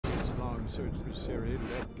Aragorn's search for Ciri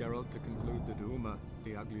led Geralt to conclude that Uma,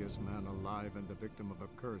 the ugliest man alive and the victim of a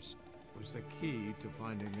curse, was the key to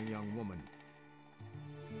finding the young woman.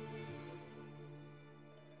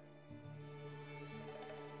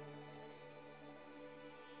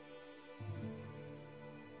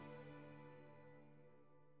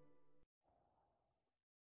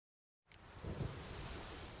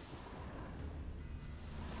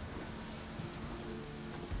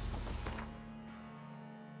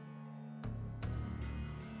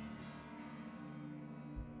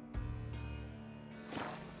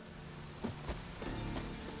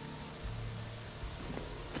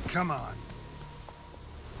 Come on.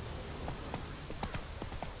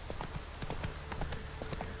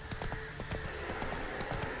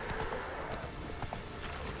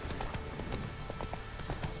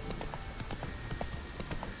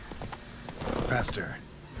 Faster.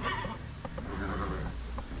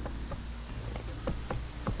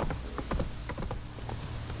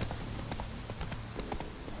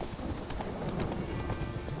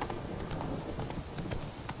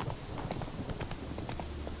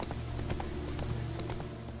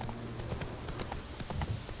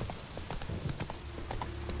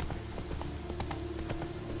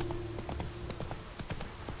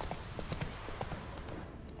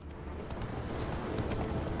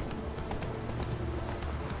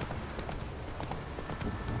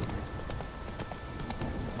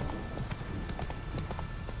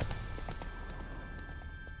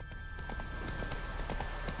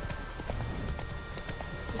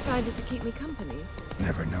 Decided to keep me company?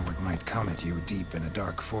 Never know what might come at you deep in a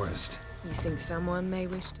dark forest. You think someone may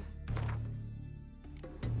wish to? Me?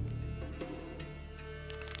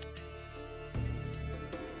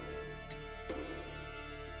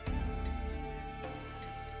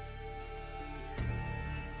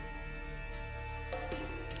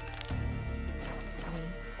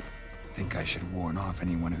 Think I should warn off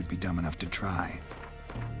anyone who'd be dumb enough to try.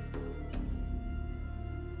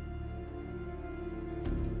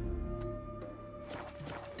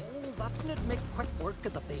 That'd make quick work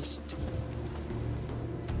of the beast.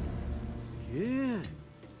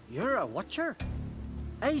 You're a watcher.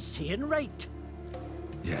 I seeing right.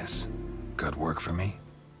 Yes. Got work for me?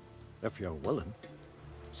 If you're willing.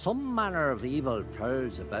 Some manner of evil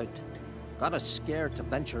prowls about. Got us scared to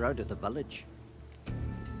venture out of the village.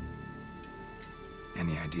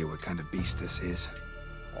 Any idea what kind of beast this is?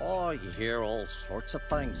 Oh, you hear all sorts of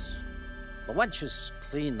things. The wenches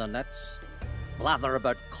clean the nets. Blather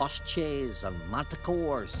about koshchays and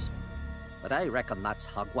manticores. But I reckon that's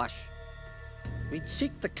hogwash. We'd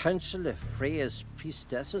seek the counsel of Freya's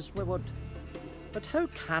priestesses, we would. But how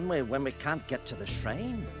can we when we can't get to the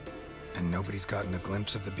shrine? And nobody's gotten a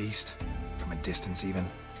glimpse of the beast? From a distance, even?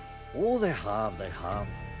 Oh, they have.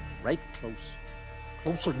 Right close.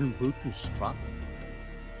 Closer than boot and strap.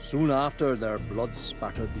 Soon after, their blood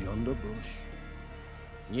spattered the underbrush.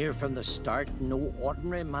 Near from the start, no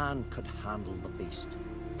ordinary man could handle the beast.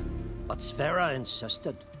 But Sverre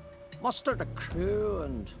insisted. Mustered a crew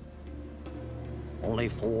and... only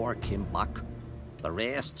 4 came back. The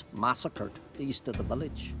rest massacred east of the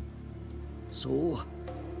village. So,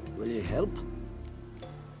 will you help?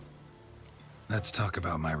 Let's talk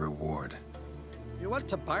about my reward. You want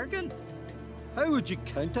to bargain? How would you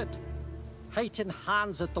count it? Height in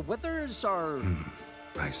hands at the withers, or...?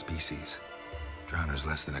 By species. Drowner's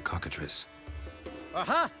less than a cockatrice.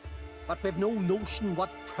 Aha! But we've no notion what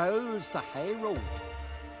prowls the high road.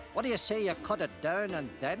 What do you say you cut it down and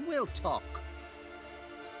then we'll talk?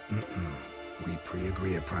 We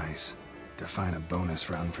pre-agree a price. Define a bonus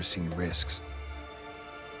for unforeseen risks.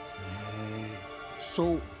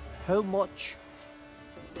 So, how much?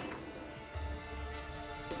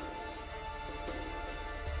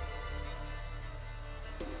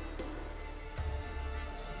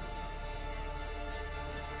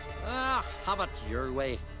 Have it your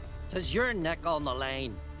way. 'Tis your neck on the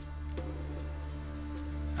line.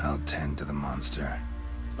 I'll tend to the monster.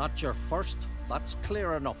 Not your first, that's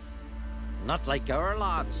clear enough. Not like our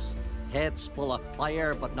lads. Heads full of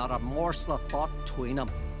fire, but not a morsel of thought between them.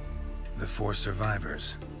 The 4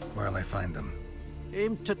 survivors. Where'll I find them?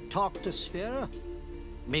 Aim to talk to Sverre?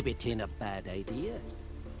 Maybe 'tain't a bad idea.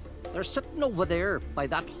 They're sitting over there by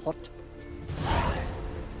that hut.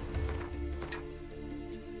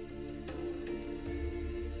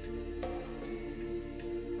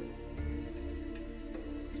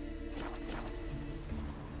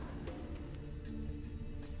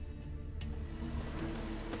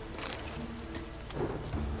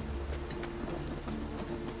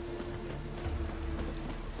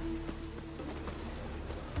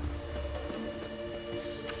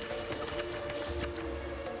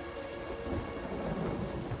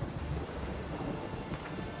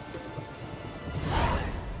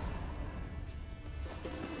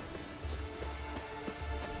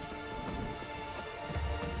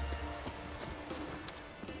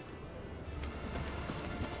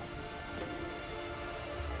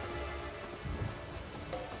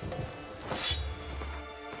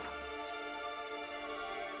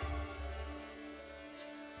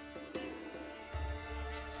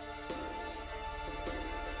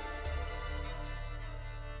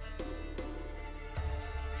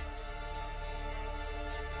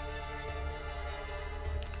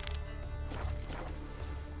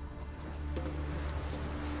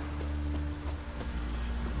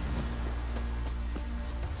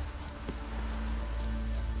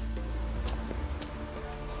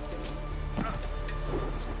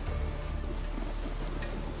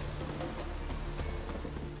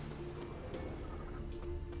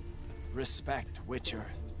 respect, Witcher.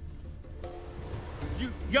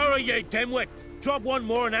 You're you dimwit! Drop one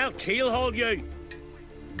more and I'll keelhaul you!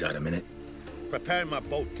 Got a minute? Preparing my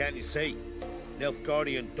boat, can't you see?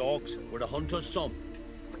 Nilfgaardian dogs were the hunters some.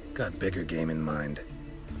 Got bigger game in mind.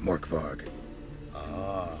 Morkvarg.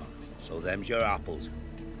 Ah, so them's your apples.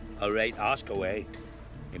 All right, ask away.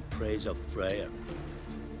 In praise of Freya.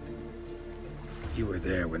 You were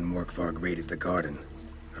there when Morkvarg raided the garden.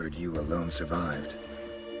 Heard you alone survived.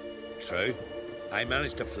 True. I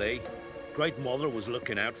managed to flee. Great Mother was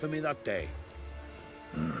looking out for me that day.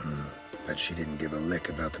 Mm-hmm. But she didn't give a lick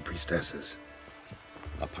about the priestesses.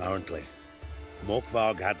 Apparently.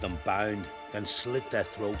 Morkvarg had them bound, then slit their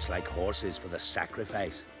throats like horses for the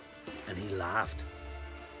sacrifice. And he laughed.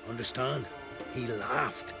 Understand? He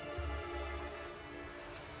laughed.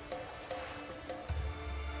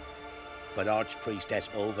 But Archpriestess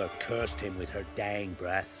Ulva cursed him with her dying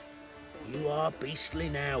breath. You are beastly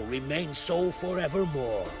now, remain so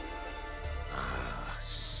forevermore. Ah,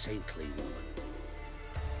 saintly woman.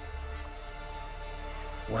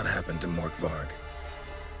 What happened to Morkvarg?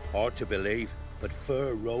 Hard to believe, but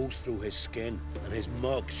fur rose through his skin, and his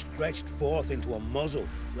mug stretched forth into a muzzle,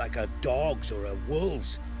 like a dog's or a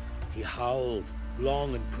wolf's. He howled,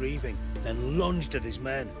 long and grieving, then lunged at his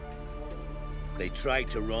men. They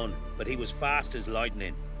tried to run, but he was fast as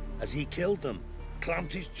lightning. As he killed them,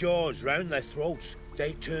 clamped his jaws round their throats,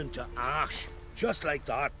 they turned to ash, just like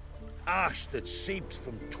that. Ash that seeped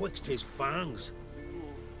from twixt his fangs.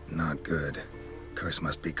 Not good. Curse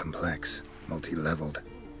must be complex, multi-leveled.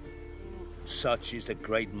 Such is the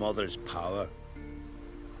Great Mother's power.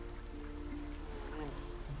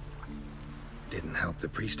 Didn't help the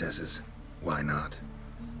priestesses. Why not?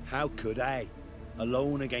 How could I?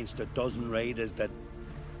 Alone against a dozen raiders that...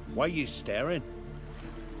 Why are you staring?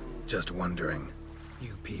 Just wondering.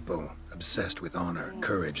 You people, obsessed with honor,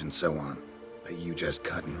 courage, and so on. But you just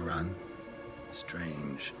cut and run?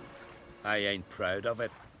 Strange. I ain't proud of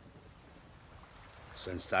it.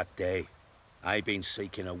 Since that day, I've been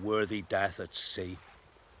seeking a worthy death at sea.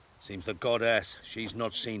 Seems the goddess, she's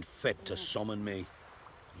not seen fit to summon me.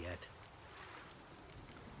 Yet.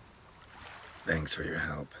 Thanks for your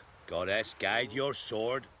help. Goddess, guide your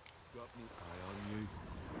sword. Got me eye on you.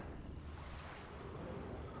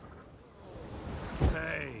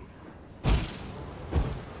 Hey!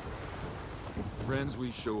 Friends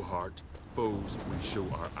we show heart, foes we show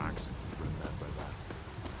our axe. Remember that.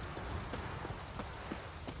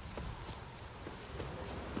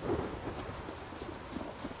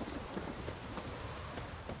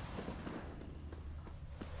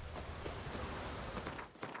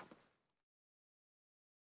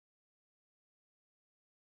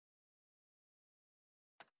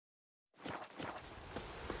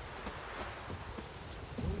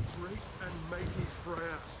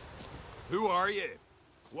 Who are you?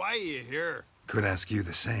 Why are you here? Could ask you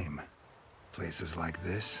the same. Places like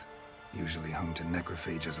this, usually home to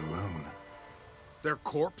necrophages alone. They're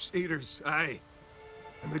corpse eaters, aye.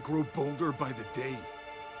 And they grow bolder by the day.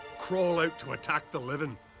 Crawl out to attack the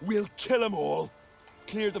living. We'll kill them all.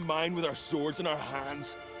 Clear the mine with our swords in our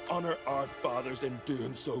hands. Honor our fathers in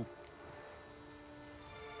doing so.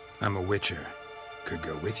 I'm a witcher. Could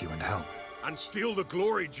go with you and help. And steal the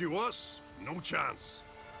glory due us? No chance.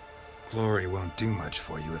 Glory won't do much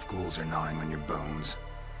for you if ghouls are gnawing on your bones.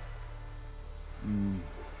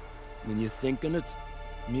 When you think on it,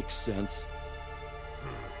 makes sense.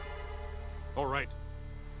 All right.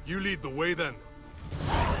 You lead the way then.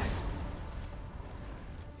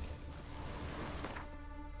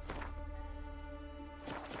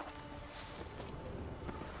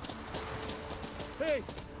 Hey,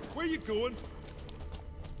 where you going?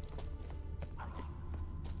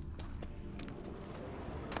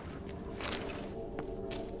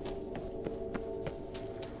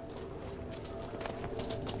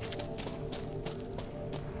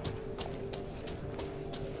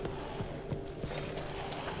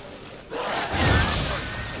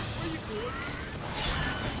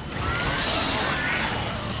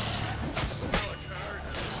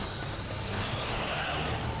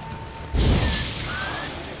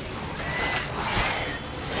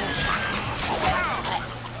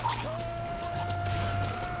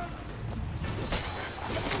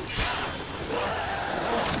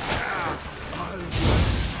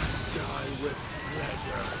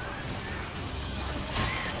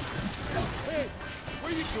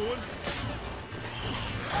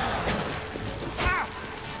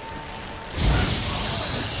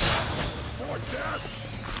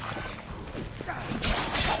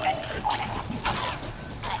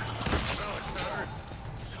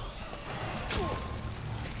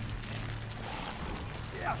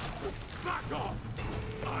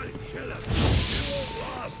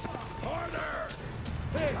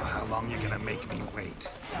 long you gonna make me wait?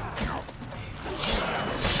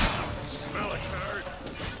 Smell it, nerd!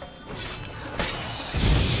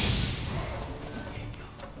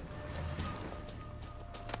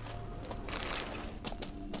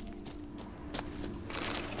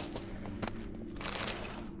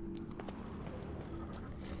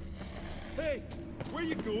 Hey, where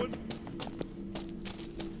you going?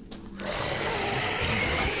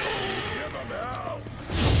 Give him hell!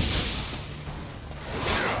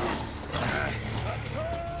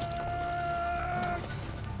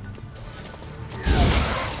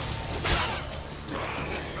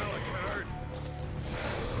 Smell it, nerd!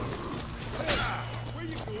 Where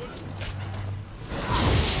you going?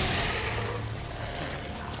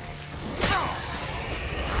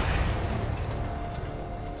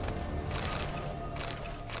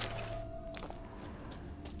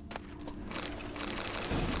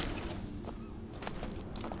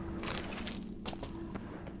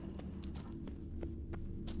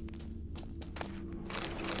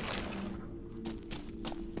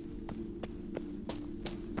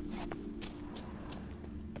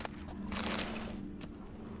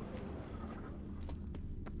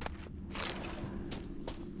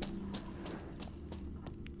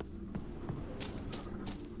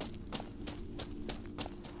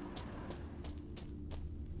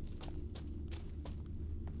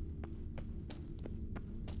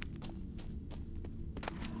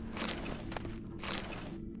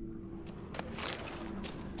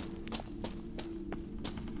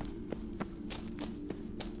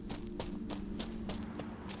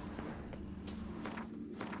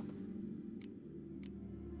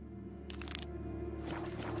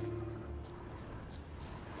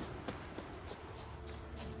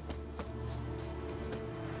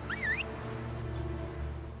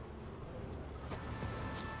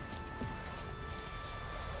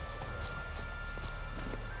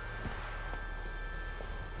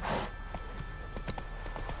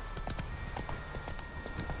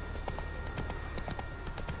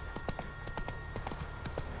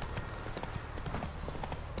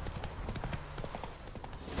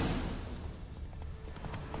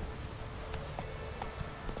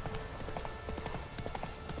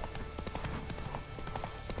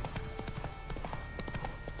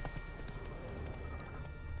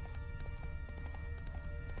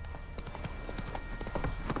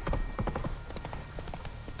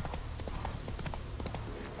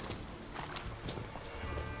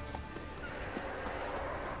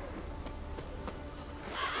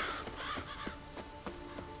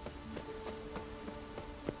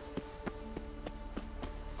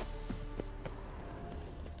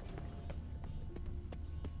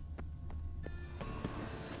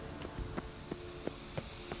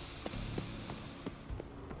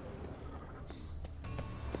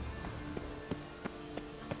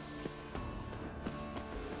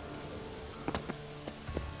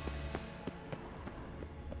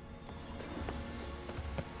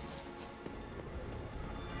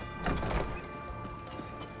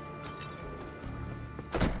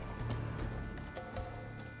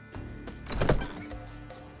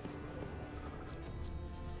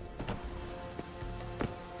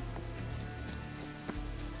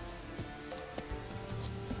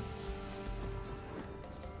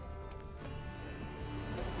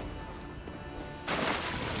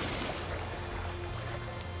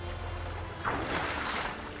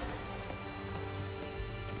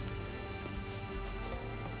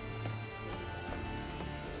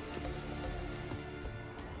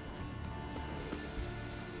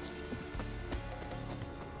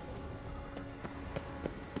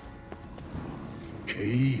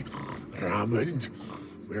 Key? Raymond?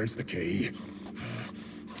 Where's the key?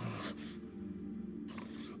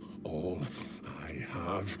 All I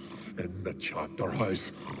have in the chapter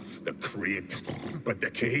house. The crate. But the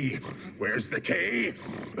key? Where's the key?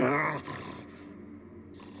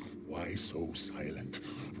 Why so silent?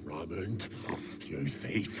 Raymond? You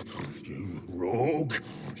thief. You rogue.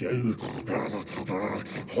 You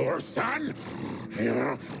whoreson.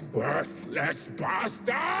 You worthless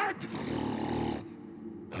bastard!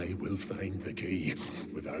 I will find the key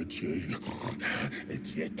without you,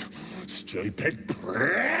 idiot, stupid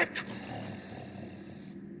prick!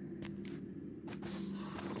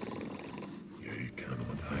 You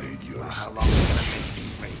cannot hide your... How long are you gonna make me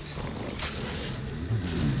wait?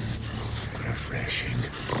 Refreshing.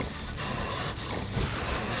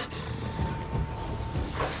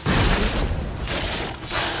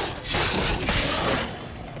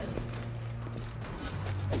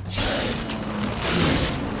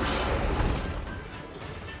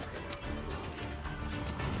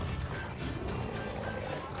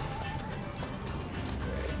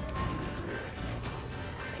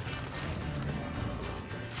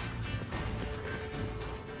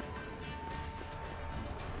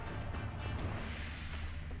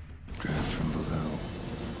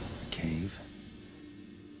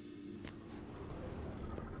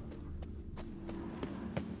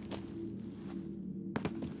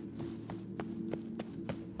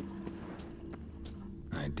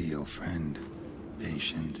 real friend.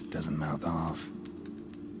 Patient, doesn't mouth off.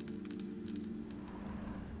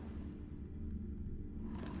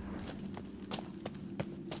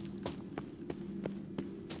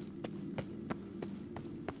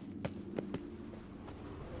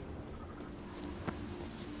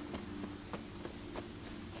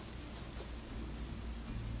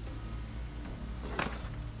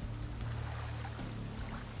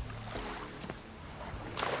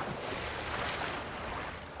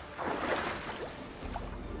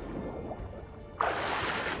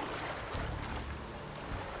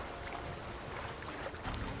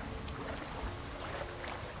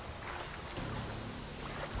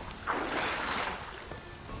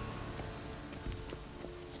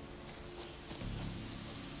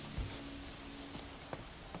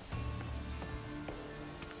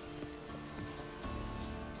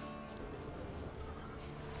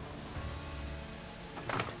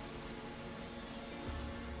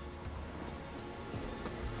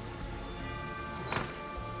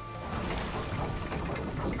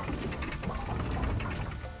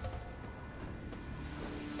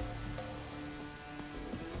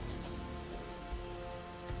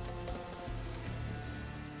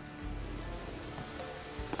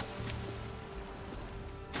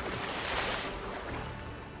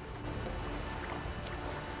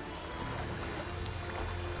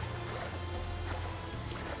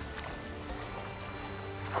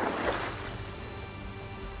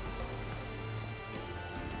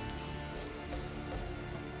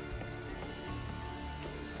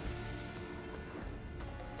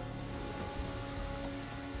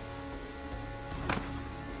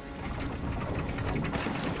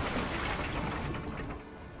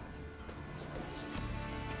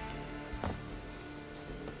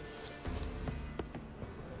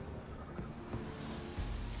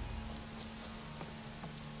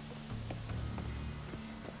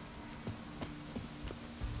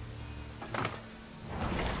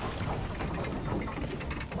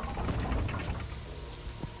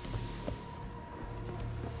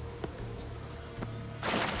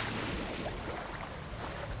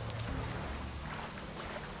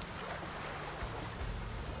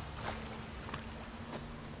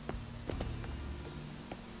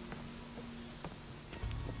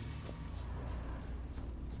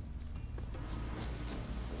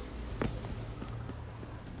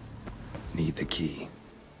 Need the key.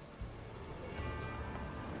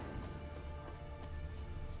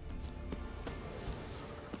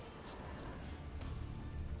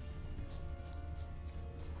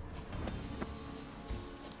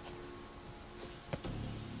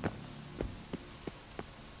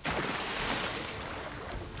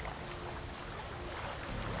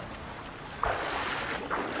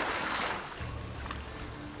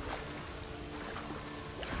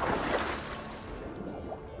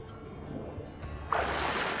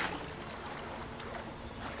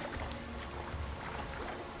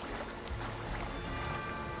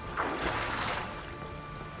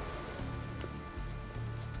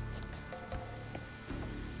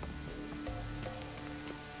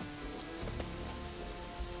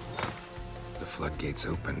 Floodgates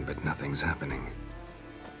open, but nothing's happening.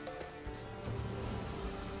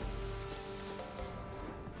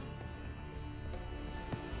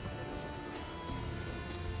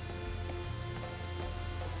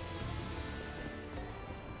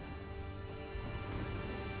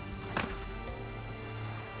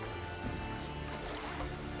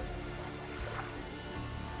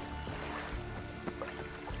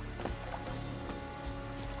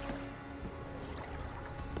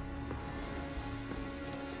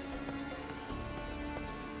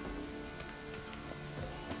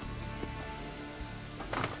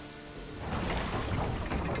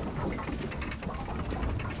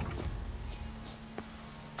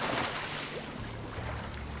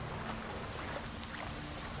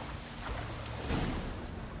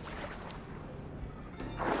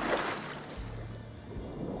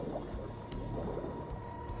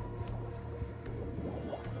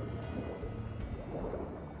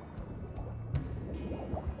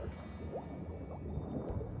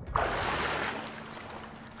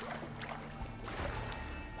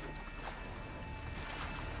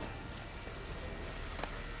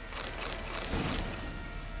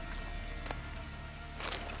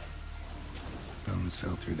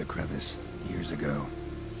 Fell through the crevice years ago.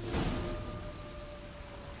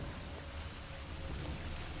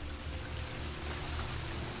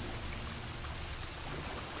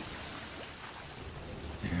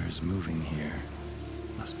 Air's moving here.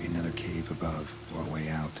 Must be another cave above or a way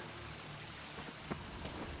out.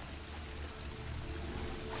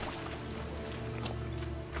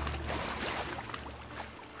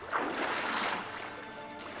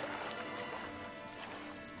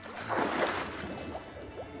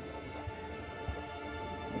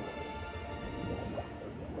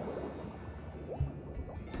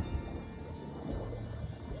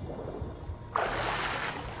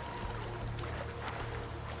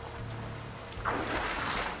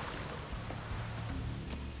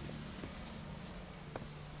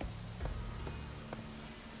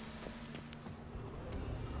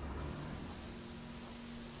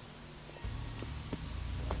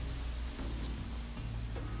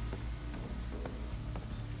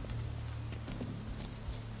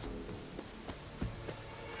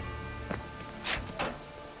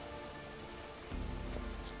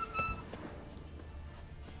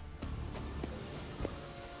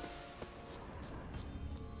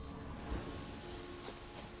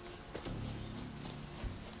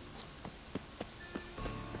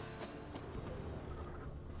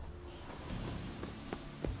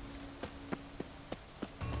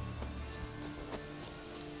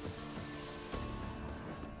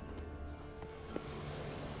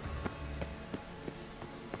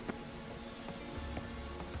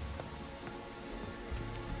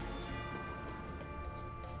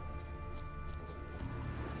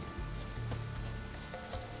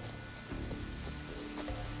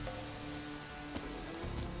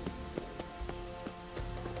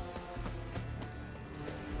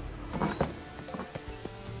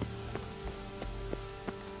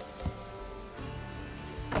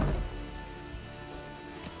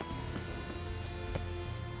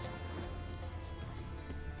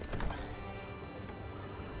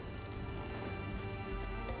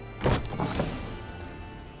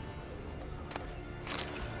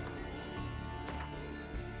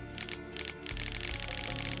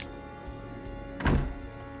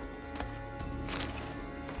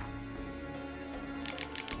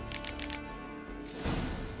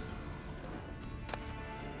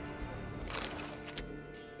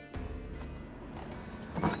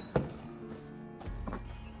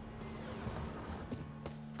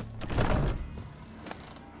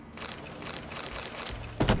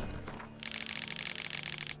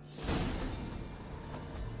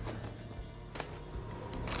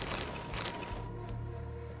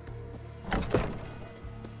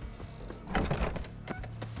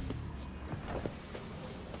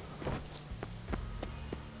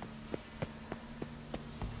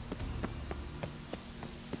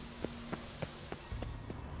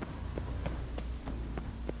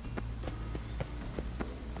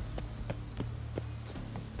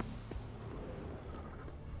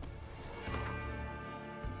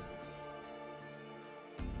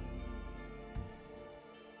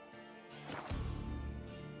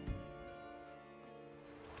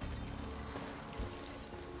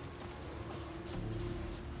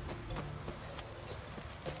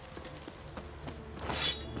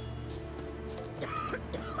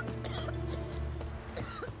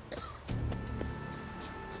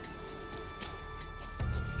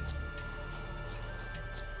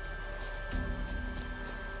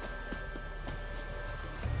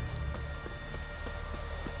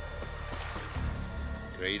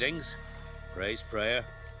 Greetings. Praise Freya.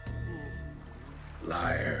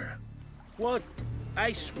 Liar. What?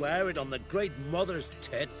 I swear it on the Great Mother's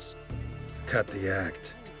tits. Cut the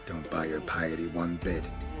act. Don't buy your piety one bit.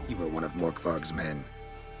 You were one of Morkvarg's men.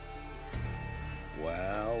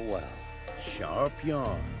 Well, well. Sharp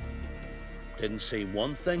yarn. Didn't see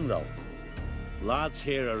one thing, though. Lads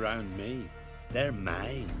here around me, they're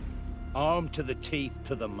mine. Armed to the teeth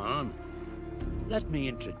to the man. Let me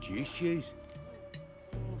introduce yous.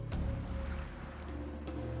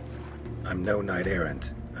 I'm no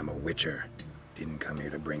knight-errant. I'm a witcher. Didn't come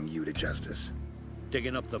here to bring you to justice.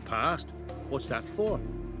 Digging up the past? What's that for?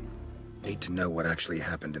 Need to know what actually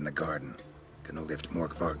happened in the garden. Gonna lift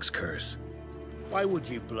Morkvarg's curse. Why would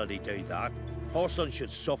you bloody do that? Our son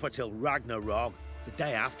should suffer till Ragnarok. The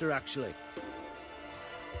day after, actually.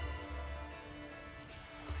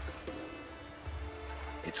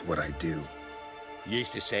 It's what I do.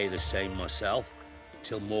 Used to say the same myself,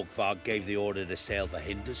 till Morkvarg gave the order to sail for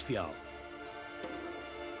Hindisfjall.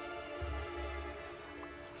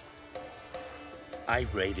 I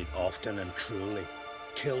raided often and cruelly,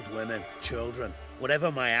 killed women, children, whatever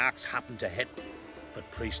my axe happened to hit. But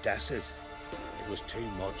priestesses, it was too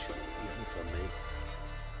much, even for me.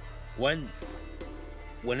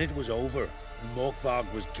 When it was over, and Morkvarg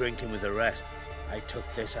was drinking with the rest, I took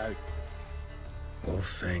this out.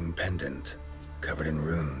 Wolf-fang pendant, covered in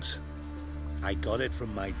runes. I got it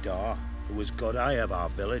from my da, who was Godai of our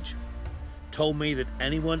village. Told me that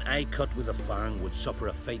anyone I cut with a fang would suffer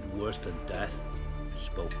a fate worse than death.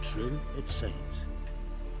 Spoke true, it seems.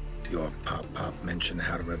 Your pop-pop mentioned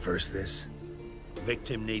how to reverse this?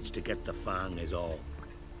 Victim needs to get the fang is all.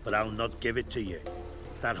 But I'll not give it to you.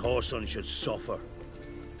 That whoreson should suffer.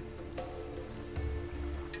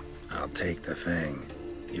 I'll take the fang.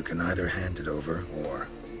 You can either hand it over, or...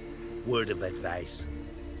 Word of advice.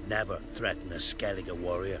 Never threaten a Skellige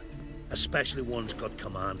warrior. Especially one's got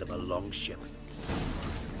command of a longship.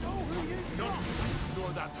 So who you done?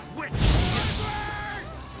 Nor that witch!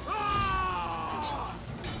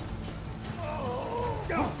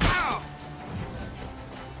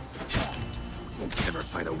 Ever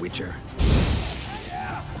fight a witcher?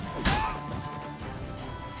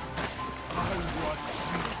 I watch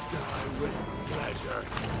you die with pleasure.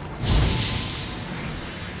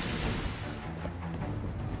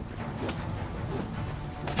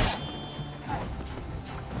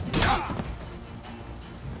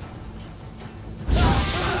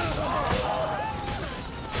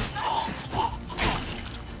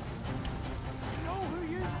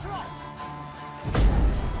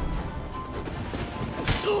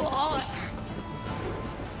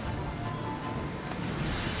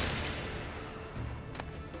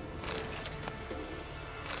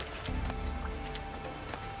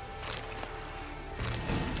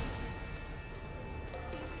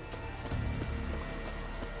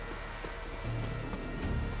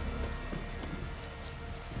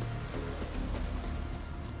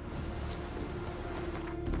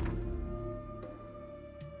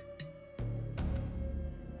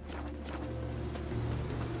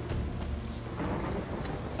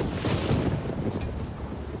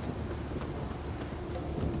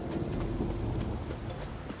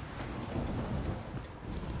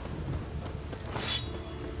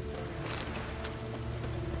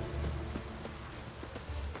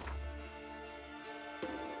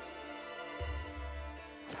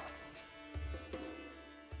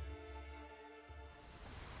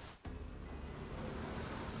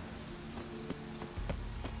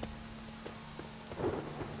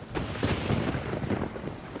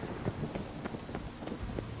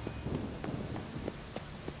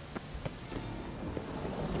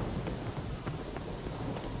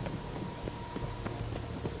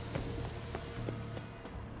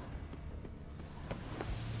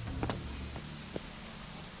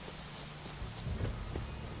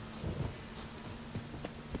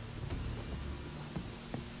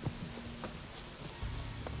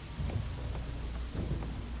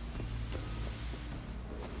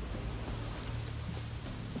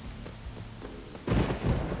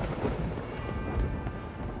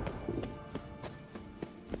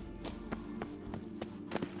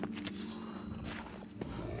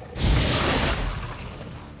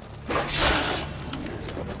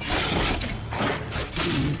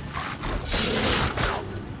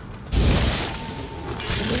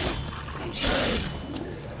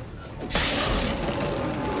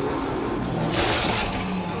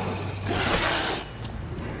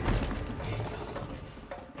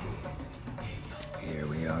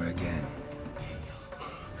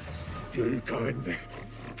 Be kind.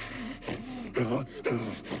 God,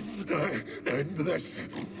 End this.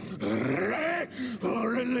 Or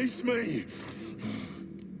release me.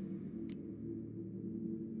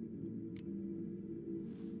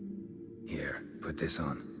 Here, put this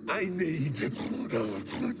on. I need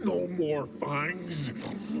no more fangs.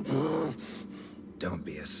 Don't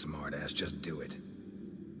be a smartass, just do it.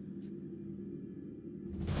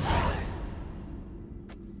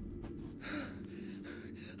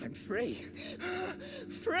 I'm free.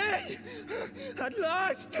 Free! At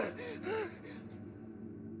last!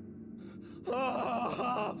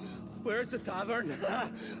 Oh, where's the tavern?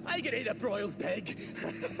 I can eat a broiled pig.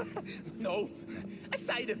 No, a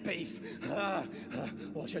side of beef.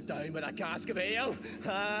 Wash it down with a cask of ale.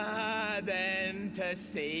 Then to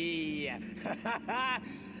sea.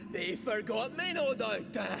 They forgot me, no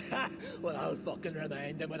doubt. Well, I'll fucking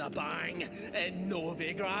remind them with a bang. In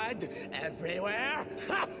Novigrad, everywhere.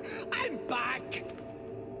 I'm back!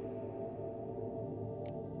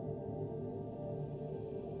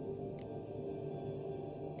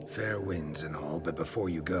 Fair winds and all, but before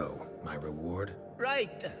you go, my reward?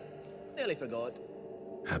 Right. Nearly forgot.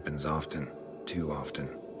 Happens often. Too often.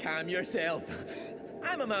 Calm yourself.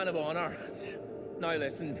 I'm a man of honor. Now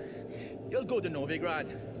listen. You'll go to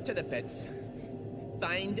Novigrad, to the pits.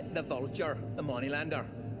 Find the vulture, the moneylender.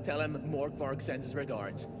 Tell him Morkvarg sends his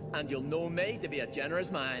regards. And you'll know me to be a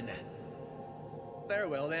generous man.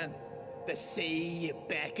 Farewell then. The sea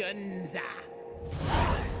beckons.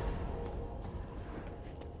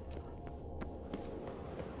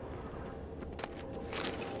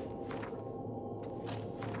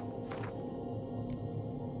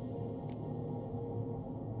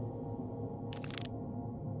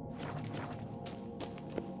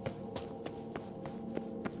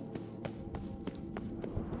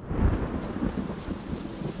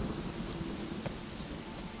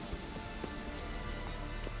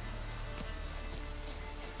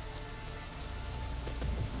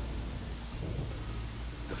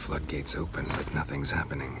 The floodgates open, but nothing's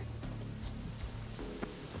happening.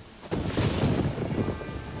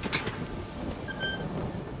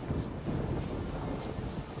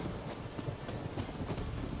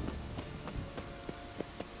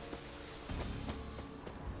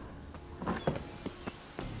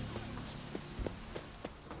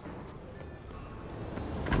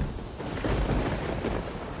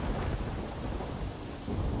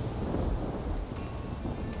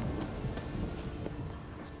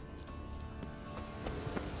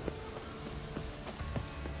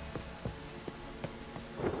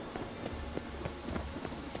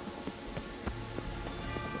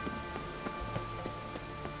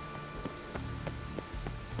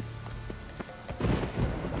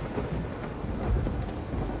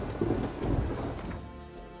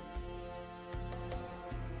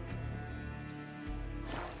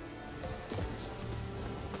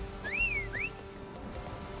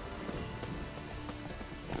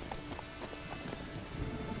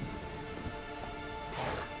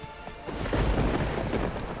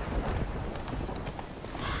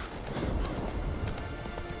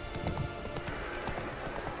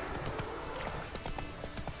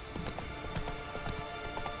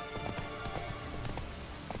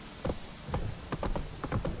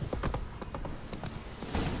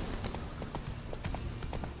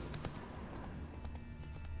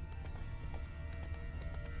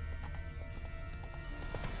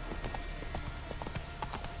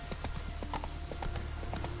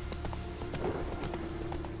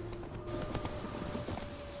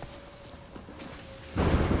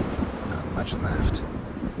 Much left.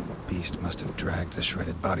 Beast must have dragged the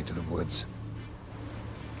shredded body to the woods.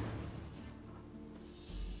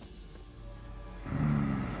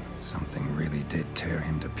 Something really did tear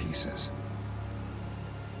him to pieces.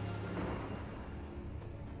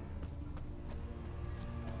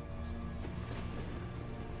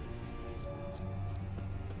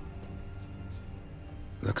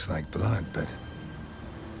 Looks like blood, but...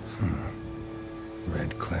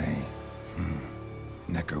 Red clay.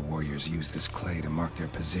 Necker warriors use this clay to mark their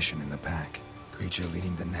position in the pack. Creature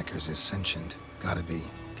leading the Neckers is sentient. Gotta be.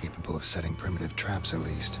 Capable of setting primitive traps, at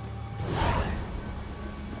least.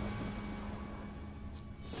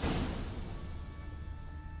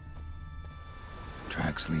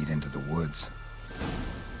 Tracks lead into the woods.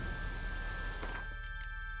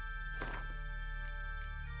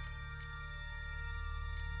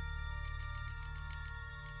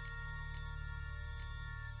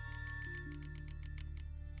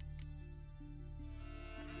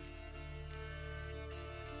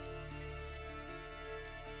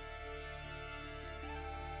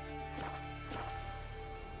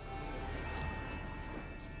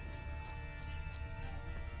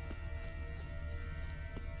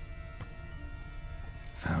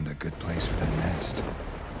 Found a good place for their nest.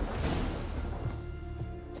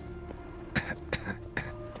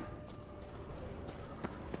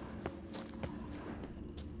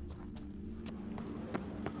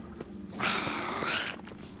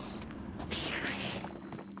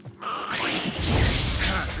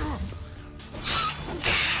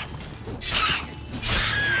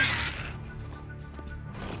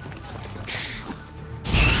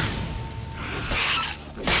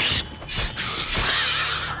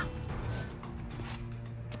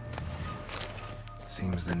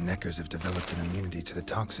 Seems the Neckers have developed an immunity to the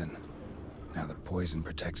toxin. Now the poison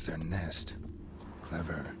protects their nest.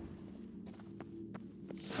 Clever.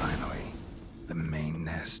 Finally, the main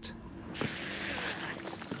nest.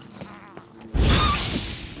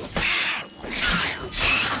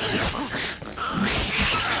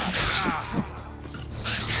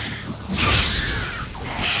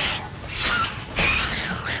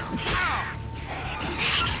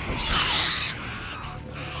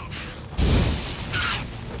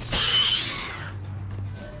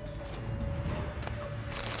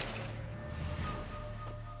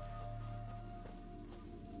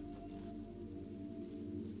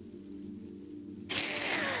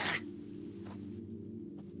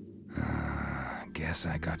 Guess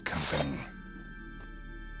I got company.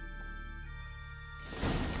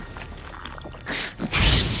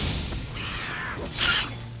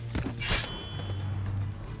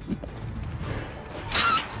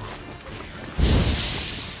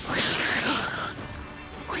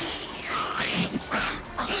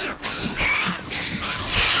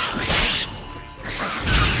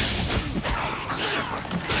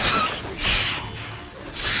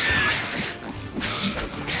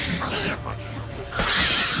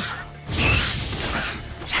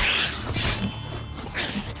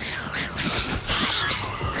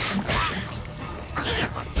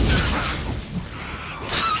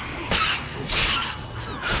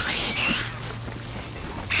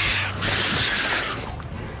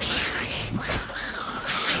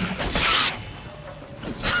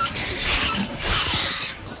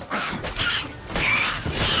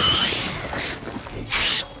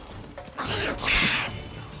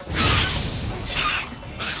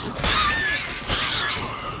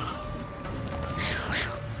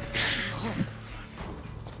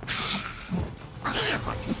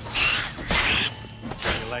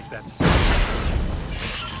 Like that.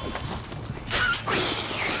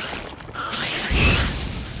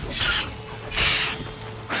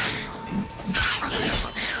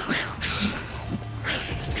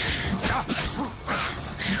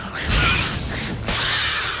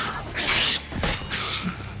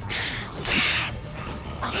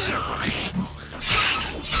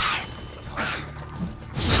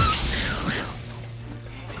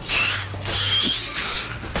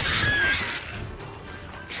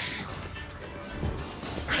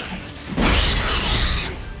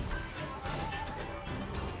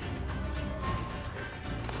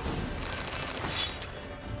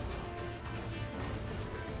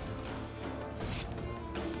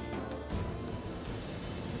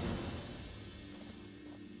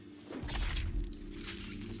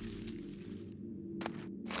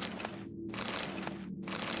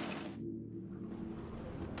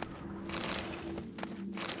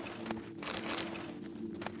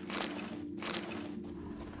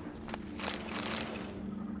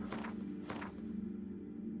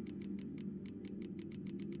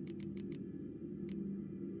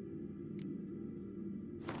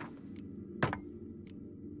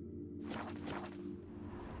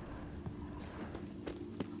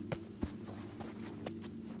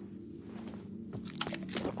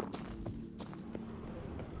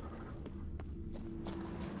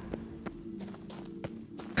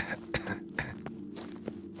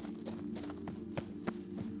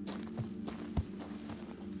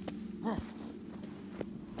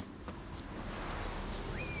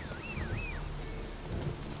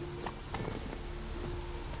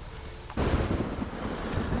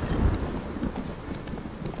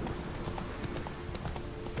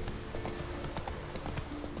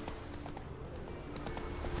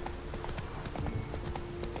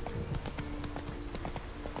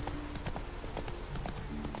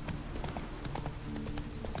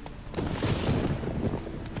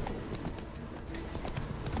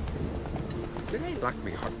 Black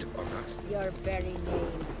me heart to bugger. Your very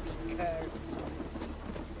names be cursed.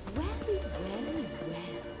 Well, well,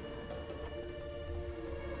 well.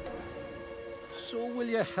 So will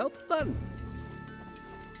you help then?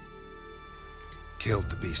 Killed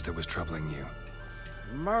the beast that was troubling you.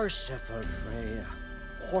 Merciful Freya.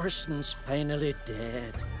 Horson's finally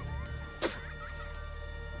dead.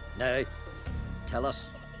 Now, tell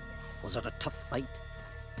us, Was it a tough fight?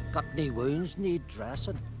 Got any wounds need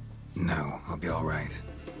dressing? No, I'll be all right.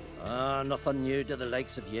 Nothing new to the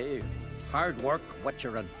likes of you. Hard work,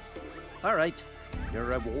 witcherin'. All right, your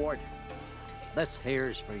reward. This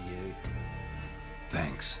here's for you.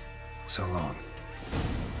 Thanks. So long.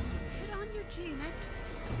 Put on your tunic.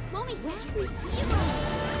 Mommy said you were a hero.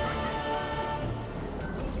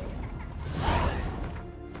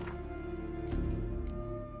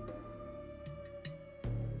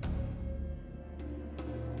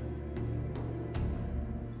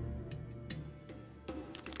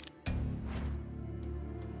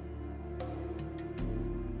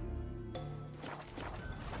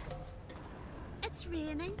 It's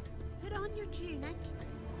raining. Put on your tunic.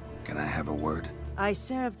 Can I have a word? I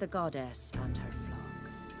serve the goddess and her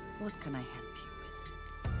flock. What can I help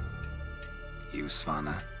you with? You,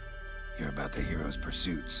 Svanna. You're about the hero's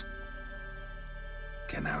pursuits.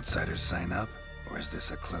 Can outsiders sign up, or is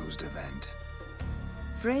this a closed event?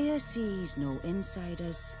 Freya sees no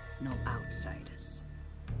insiders, no outsiders.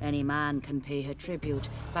 Any man can pay her tribute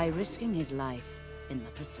by risking his life in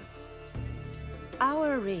the pursuits.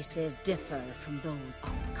 Our races differ from those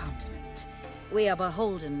on the continent. We are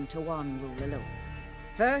beholden to one rule alone.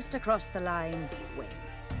 First across the line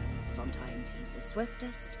wins. Sometimes he's the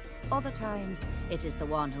swiftest, other times it is the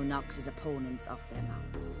one who knocks his opponents off their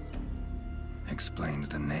mounts. Explains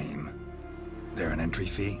the name. There an entry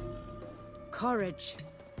fee? Courage.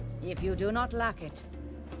 If you do not lack it,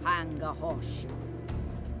 hang a horseshoe.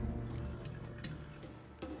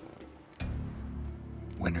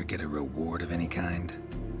 Winner get a reward of any kind?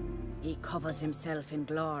 He covers himself in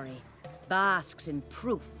glory, basks in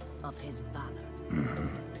proof of his valor.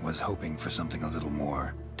 Was hoping for something a little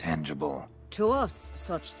more tangible. To us,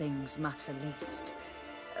 such things matter least.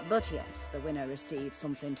 But yes, the winner receives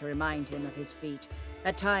something to remind him of his feat.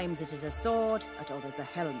 At times it is a sword, at others a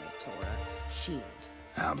helmet or a shield.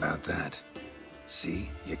 How about that?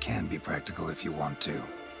 See, you can be practical if you want to.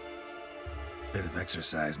 Bit of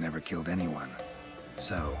exercise never killed anyone.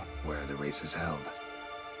 So, where are the races held?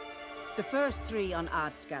 The first 3 on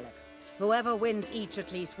Adscallig. Whoever wins each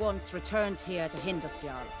at least once returns here to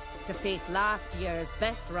Hindusfjall to face last year's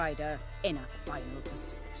best rider in a final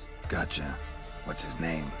pursuit. Gotcha. What's his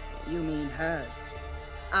name? You mean hers.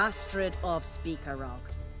 Astrid of Speakerog,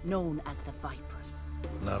 known as the Vipress.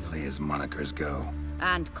 Lovely as monikers go.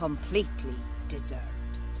 And completely deserved.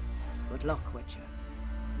 Good luck, Witcher.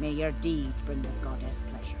 May your deeds bring the goddess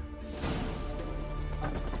pleasure.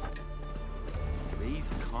 These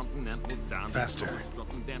continental dandies Faster.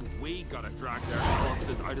 strutting, then we gotta drag their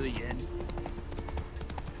corpses out of the inn.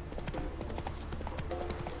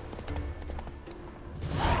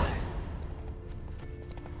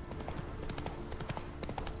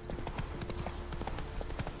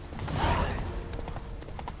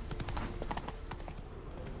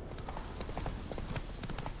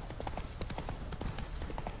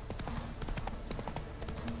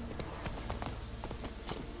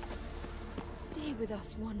 With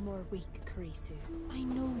us one more week, Karisu. I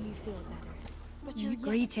know you feel better, but you're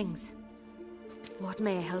Greetings. What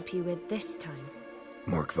may I help you with this time?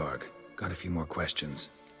 Morkvarg. Got a few more questions.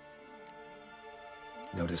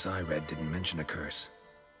 Notice I read didn't mention a curse.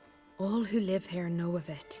 All who live here know of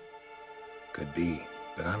it. Could be,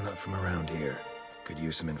 but I'm not from around here. Could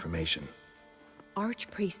use some information.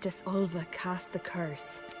 Archpriestess Ulva cast the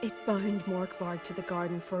curse. It bound Morkvarg to the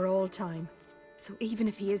garden for all time. So even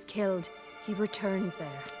if he is killed, he returns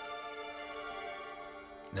there.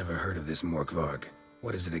 Never heard of this Morkvarg.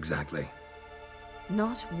 What is it exactly?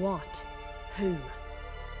 Not what, who.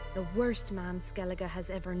 The worst man Skellige has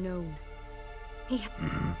ever known.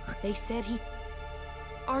 They said he...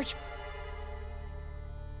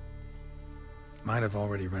 Might have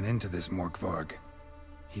already run into this Morkvarg.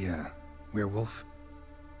 He, werewolf?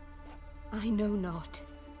 I know not.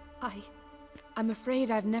 I'm afraid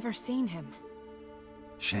I've never seen him.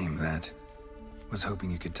 Shame that. Was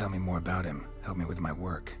hoping you could tell me more about him, help me with my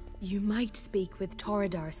work. You might speak with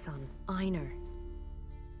Torridar's son, Einar.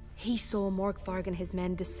 He saw Morkvarg and his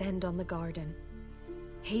men descend on the garden.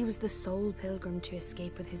 He was the sole pilgrim to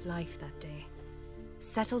escape with his life that day.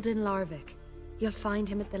 Settled in Larvik, you'll find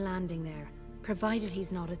him at the landing there, provided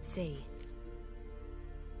he's not at sea.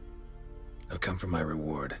 I've come for my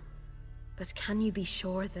reward. But can you be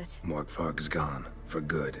sure that... Morkvarg's gone, for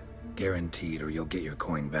good. Guaranteed, or you'll get your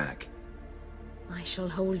coin back. I shall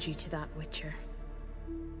hold you to that, Witcher.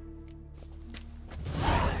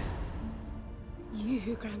 You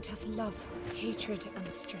who grant us love, hatred,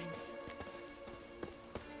 and strength.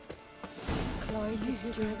 Clouds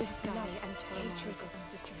obscure the sky and hatred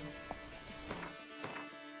of the south.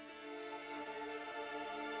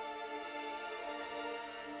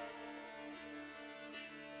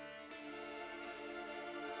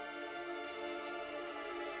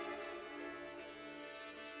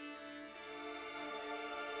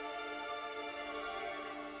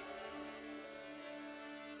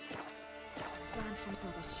 Can't my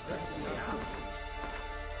brother strike?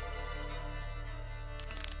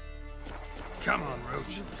 Come on,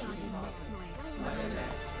 Roach.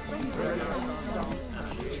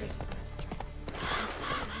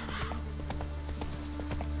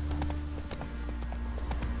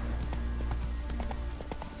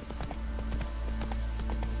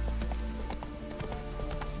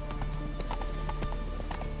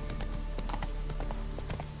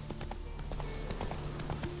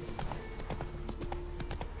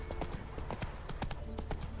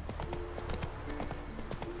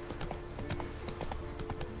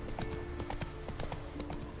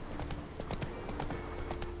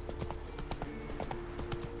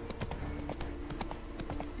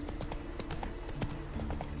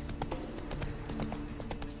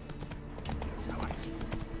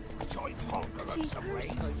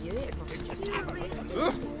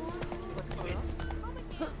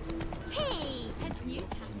 Hey, has new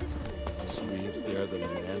Sleeves there, the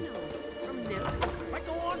man. I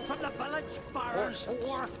go on from the village, Baron.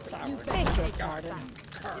 You beg your pardon.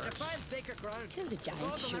 Sacred ground. Killed a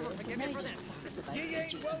giant sure, but now just fucks about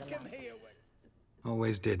the welcome here.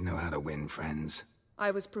 Always did know how to win friends.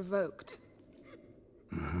 I was provoked.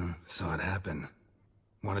 Saw it happen.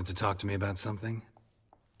 Wanted to talk to me about something?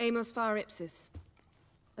 Amos Far Ipsis,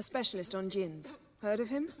 a specialist on djinns. Heard of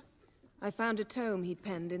him? I found a tome he'd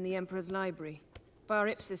penned in the Emperor's library. Far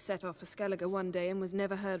Ipsis set off for Skellige one day and was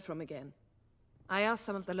never heard from again. I asked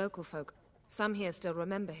some of the local folk. Some here still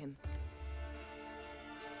remember him.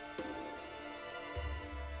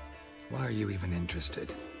 Why are you even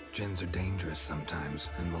interested? Djinns are dangerous sometimes,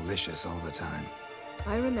 and malicious all the time.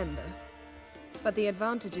 I remember. But the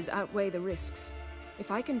advantages outweigh the risks. If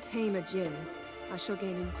I can tame a djinn, I shall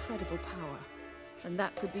gain incredible power. And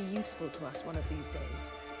that could be useful to us one of these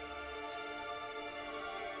days.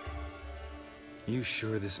 You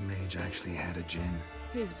sure this mage actually had a djinn?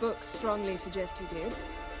 His books strongly suggest he did.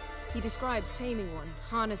 He describes taming one,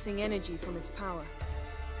 harnessing energy from its power.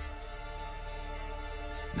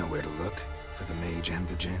 Nowhere to look for the mage and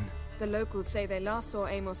the djinn? The locals say they last saw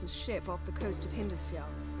Amos's ship off the coast of Hindisfjall,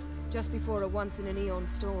 just before a once-in-an-eon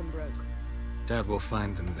storm broke. Doubt we'll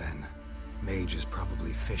find them then. Mage is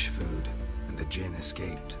probably fish food, and the djinn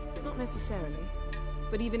escaped. Not necessarily.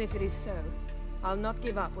 But even if it is so, I'll not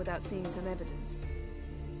give up without seeing some evidence.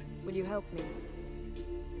 Will you help me?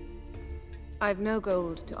 I've no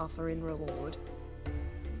gold to offer in reward,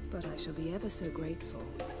 but I shall be ever so grateful.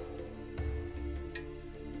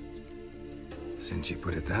 Since you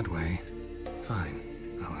put it that way,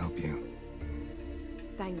 fine. I'll help you.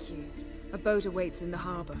 Thank you. A boat awaits in the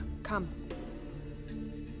harbor. Come.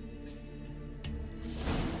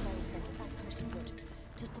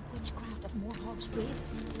 Does the witchcraft of Morhog's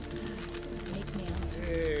wraiths make me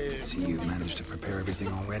answer? See, you've managed to prepare everything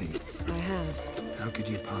already. I have. How could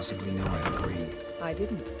you possibly know I'd agree? I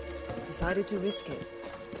didn't. Decided to risk it.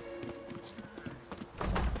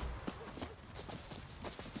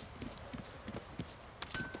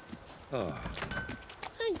 Oh.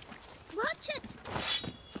 Hey, watch it!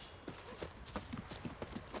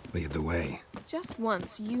 Lead the way. Just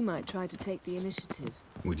once, you might try to take the initiative.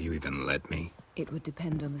 Would you even let me? It would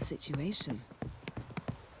depend on the situation.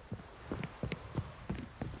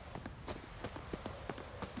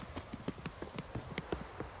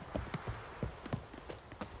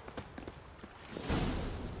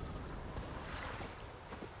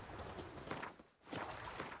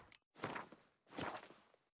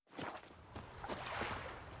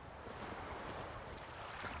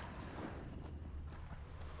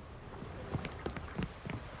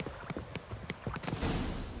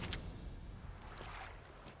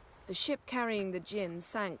 The ship carrying the djinn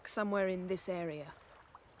sank somewhere in this area.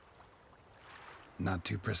 Not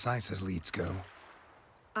too precise as leads go.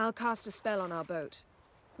 I'll cast a spell on our boat.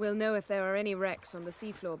 We'll know if there are any wrecks on the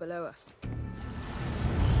seafloor below us.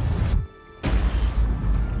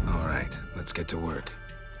 All right, let's get to work.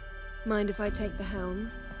 Mind if I take the helm?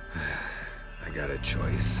 I got a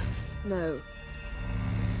choice. No.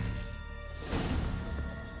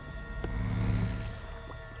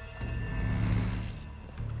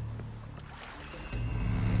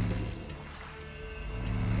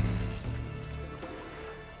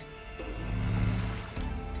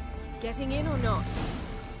 Getting in or not?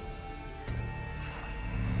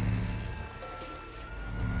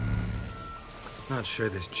 Not sure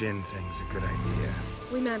this djinn thing's a good idea.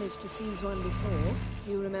 We managed to seize one before. Do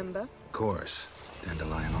you remember? Of course.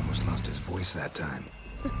 Dandelion almost lost his voice that time.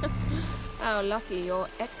 How lucky your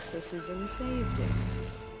exorcism saved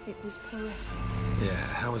it. It was poetic. Yeah,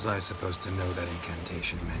 how was I supposed to know that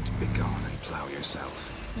incantation meant begone and plow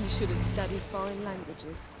yourself? You should have studied foreign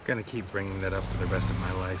languages. Gonna keep bringing that up for the rest of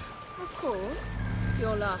my life. Of course.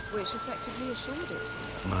 Your last wish effectively assured it.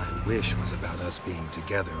 My wish was about us being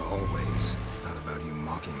together always, not about you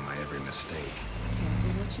mocking my every mistake.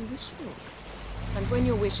 Careful what you wish for. And when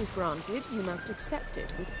your wish is granted, you must accept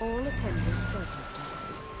it with all attendant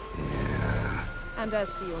circumstances. Yeah. And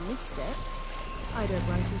as for your missteps, I don't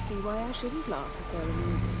rightly see why I shouldn't laugh if they're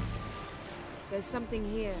amusing. There's something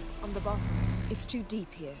here, on the bottom. It's too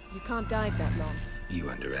deep here. You can't dive that long. You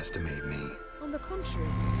underestimate me. On the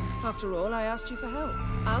contrary. After all, I asked you for help.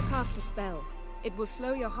 I'll cast a spell. It will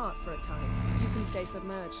slow your heart for a time. You can stay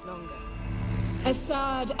submerged longer.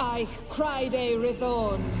 Assad I cried a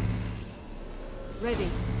Ryzen. Ready.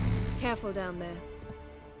 Careful down there.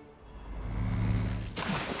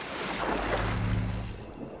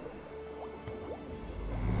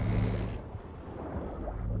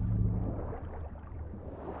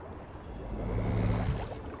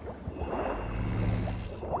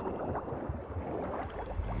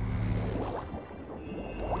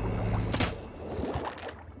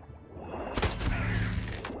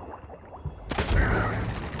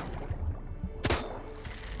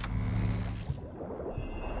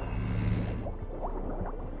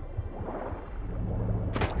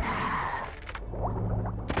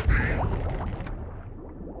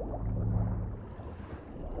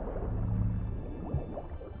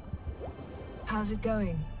 How's it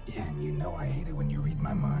going? Yeah, and you know I hate it when you read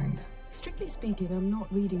my mind. Strictly speaking, I'm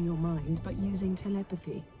not reading your mind, but using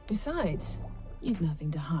telepathy. Besides, you've nothing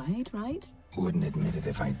to hide, right? Wouldn't admit it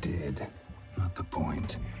if I did. Not the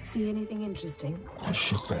point. See anything interesting? A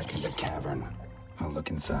shipwreck in the cavern. I'll look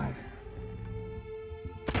inside.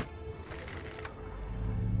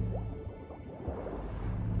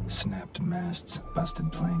 Snapped masts,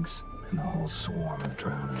 busted planks, and a whole swarm of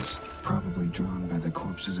drowners. Probably drawn by the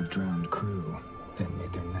corpses of drowned crew, then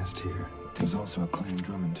made their nest here. There's also a Clan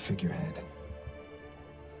Drummond figurehead.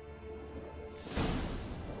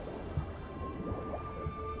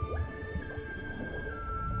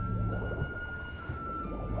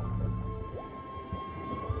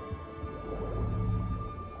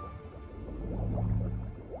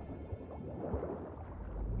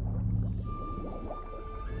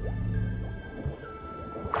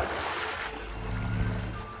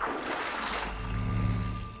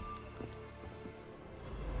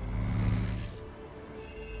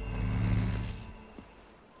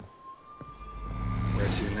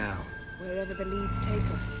 Wherever the leads take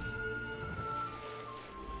us.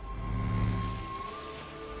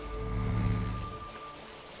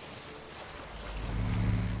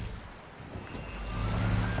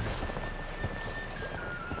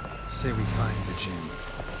 Say we find the gym.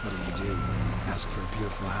 What do? Ask for a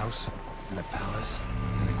beautiful house, and a palace,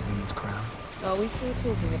 and a queen's crown? Are we still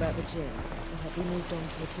talking about the gym, or have we moved on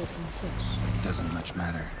to a talking fish? Doesn't much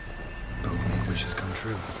matter. Both make wishes come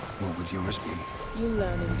true. What would yours be? You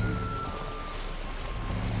learn in due course.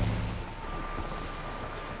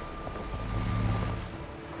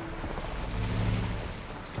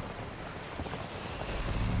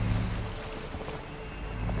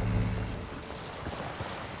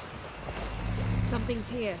 Something's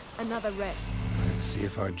here. Another wreck. Let's see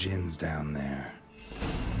if our gin's down there.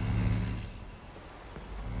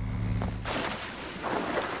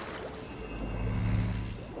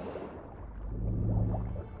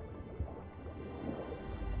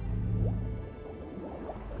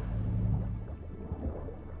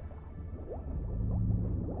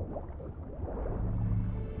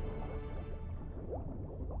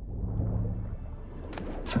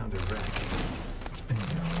 Found a wreck. It's been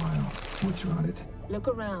there a while. What's rotted? Look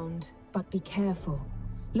around, but be careful.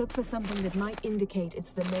 Look for something that might indicate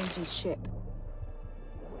it's the mage's ship.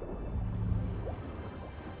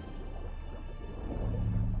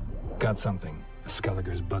 Got something. A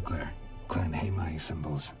Skelliger's buckler. Clan Hamai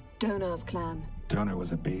symbols. Donar's clan. Donar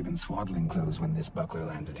was a babe in swaddling clothes when this buckler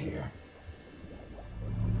landed here.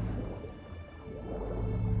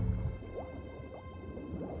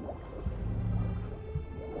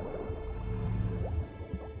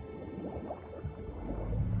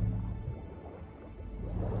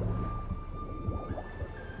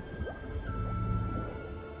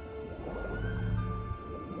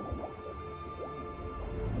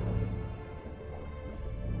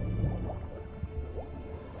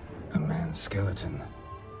 Skeleton.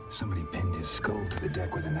 Somebody pinned his skull to the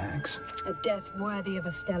deck with an axe. A death worthy of a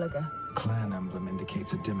Skelliger. Clan emblem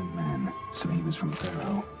indicates a Dimmen man, so he was from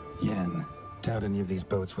Pharaoh. Yen. Doubt any of these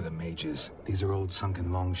boats were the mages. These are old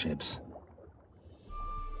sunken longships.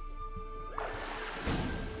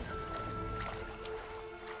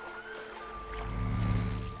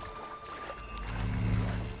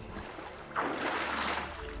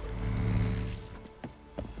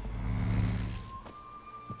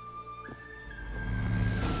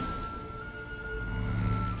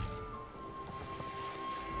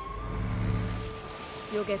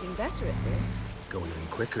 You're getting better at this. Go even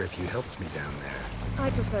quicker if you helped me down there.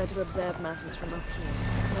 I prefer to observe matters from up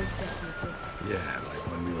here, most definitely. Yeah, like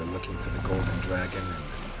when we were looking for the Golden Dragon and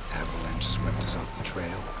an avalanche swept us off the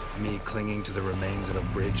trail. Me clinging to the remains of a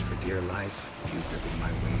bridge for dear life. You gripping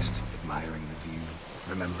my waist, admiring the view.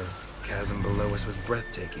 Remember? Chasm below us was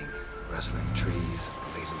breathtaking. Rustling trees,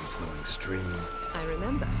 a lazily flowing stream. I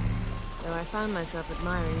remember, though I found myself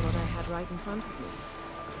admiring what I had right in front of me.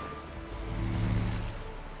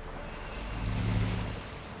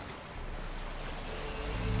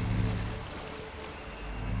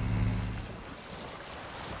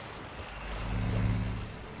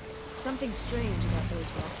 Something strange about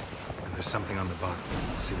those rocks. And there's something on the bottom.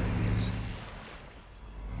 I'll see what it is.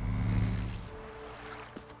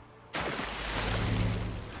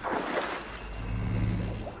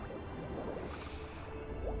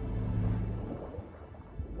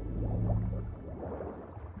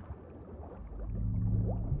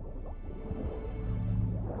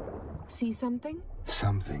 See something?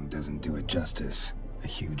 Something doesn't do it justice. A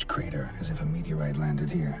huge crater, as if a meteorite landed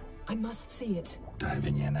here. I must see it.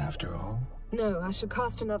 Diving in after all? No, I shall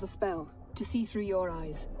cast another spell, to see through your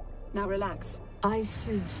eyes. Now relax.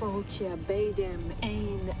 ICUE foltje bedem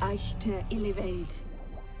ein echte illivaid.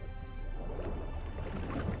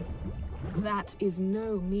 That is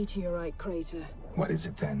no meteorite crater. What is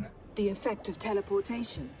it then? The effect of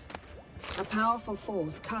teleportation. A powerful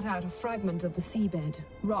force cut out a fragment of the seabed,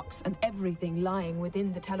 rocks and everything lying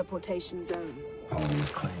within the teleportation zone. Always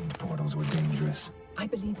claimed portals were dangerous. I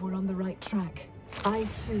believe we're on the right track.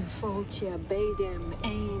 ICUE foltje bedem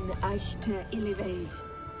ein echte illivaid.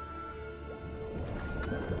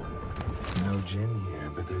 No gin here,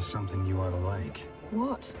 but there's something you ought to like.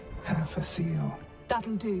 What? Half a seal.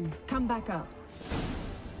 That'll do. Come back up.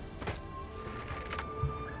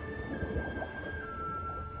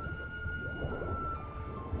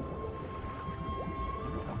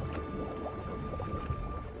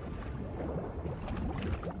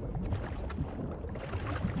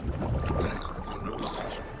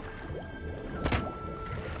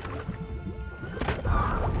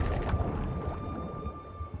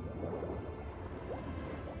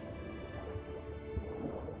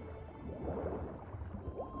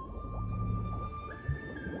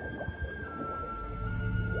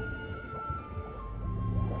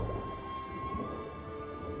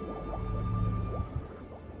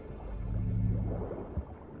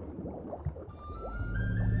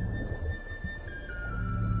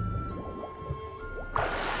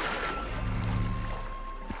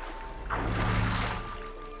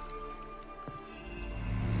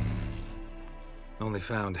 Only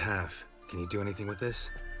found half. Can you do anything with this?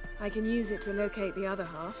 I can use it to locate the other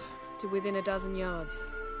half, to within a dozen yards.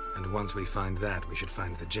 And once we find that, we should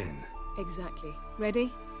find the gin. Exactly.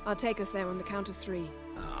 Ready? I'll take us there on the count of 3.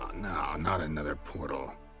 Oh, no, not another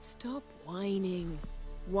portal. Stop whining.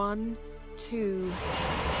 1, 2...